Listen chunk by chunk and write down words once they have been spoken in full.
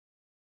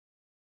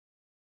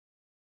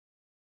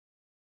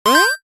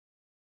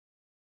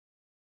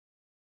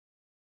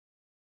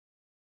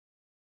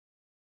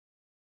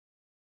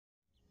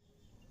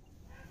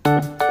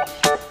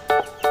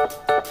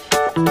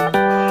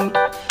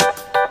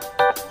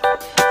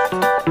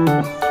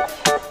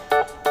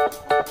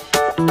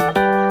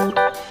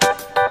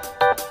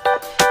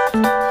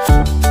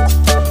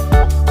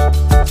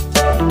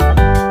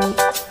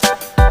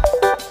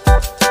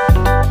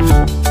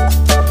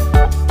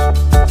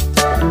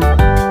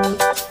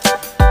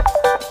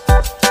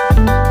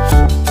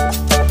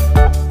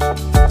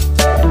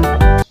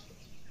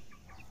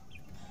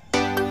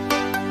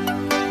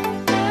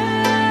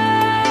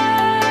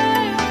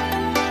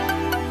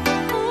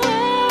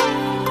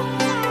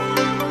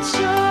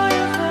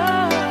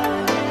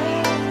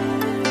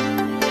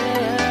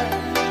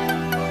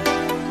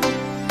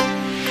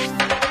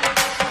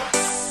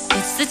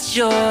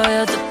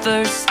Joy of the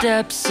first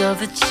steps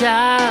of a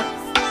child.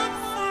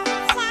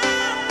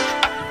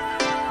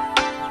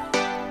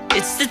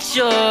 It's the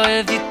joy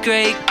of your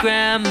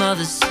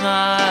great-grandmother's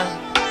smile.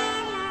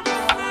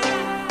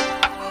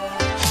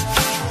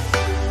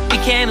 We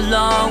came a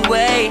long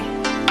way,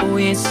 but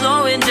we ain't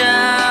slowing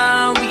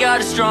down. We got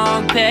a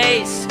strong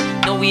pace,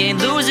 no, we ain't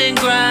losing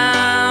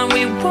ground.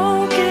 We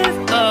won't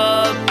give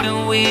up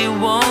and we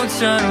won't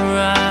turn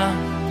around.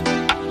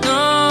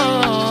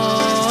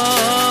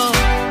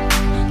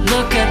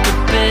 Look at the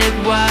big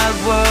wide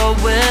world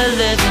we're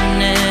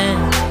living in.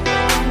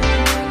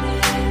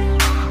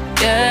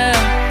 Yeah,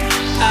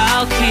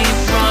 I'll keep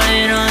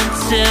running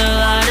until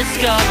I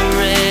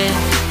discover it.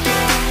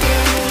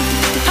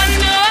 I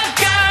know I've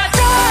got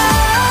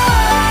drive.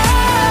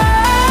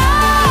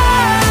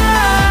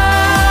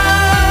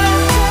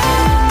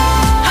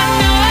 I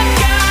know I've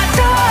got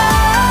drive.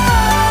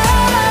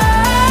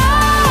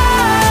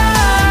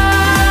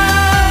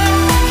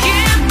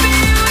 Can't be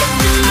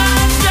wasting my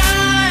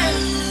time.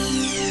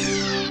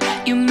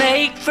 You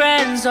make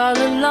friends all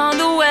along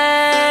the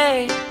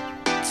way,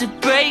 to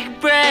break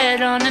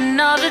bread on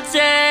another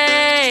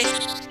day.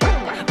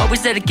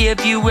 Always there to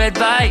give you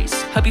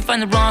advice, help you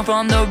find the wrong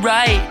from the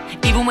right.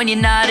 Even when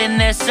you're not in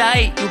their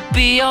sight, you'll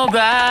be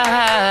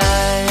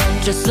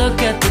alright. Just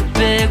look at the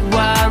big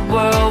wide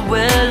world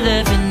we're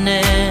living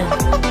in.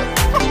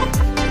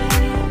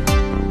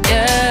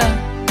 Yeah,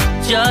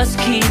 just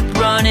keep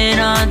running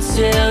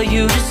until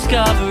you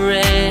discover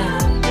it.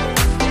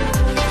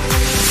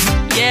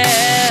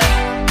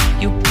 Yeah,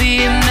 you'll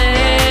be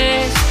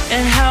amazed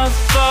at how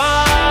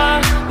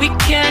far we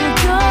can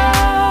go.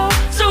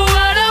 So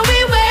what are we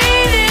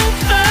waiting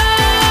for?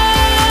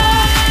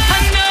 I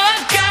know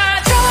I've got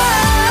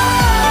drive.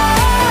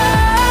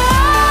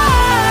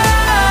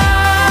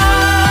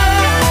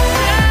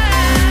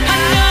 I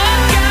know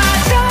I've got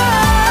drive.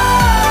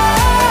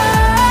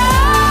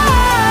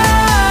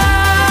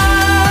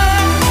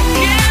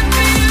 Can't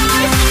be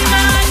wasting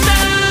my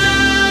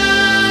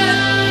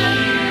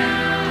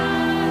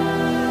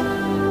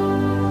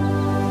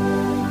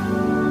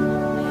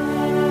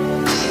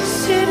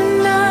City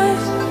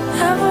nights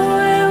have a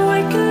way of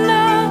waking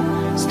up,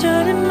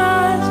 starting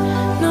minds,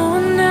 no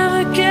one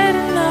ever get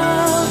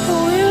enough. But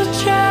we'll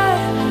try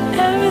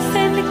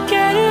everything to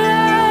get it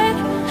right,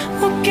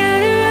 we'll get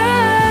it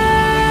right.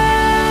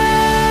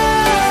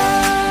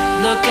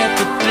 Look at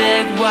the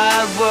big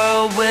wide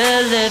world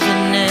we're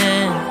living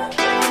in.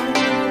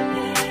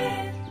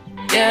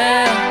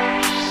 Yeah,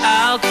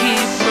 I'll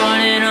keep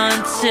running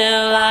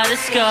until I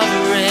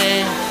discover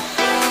it.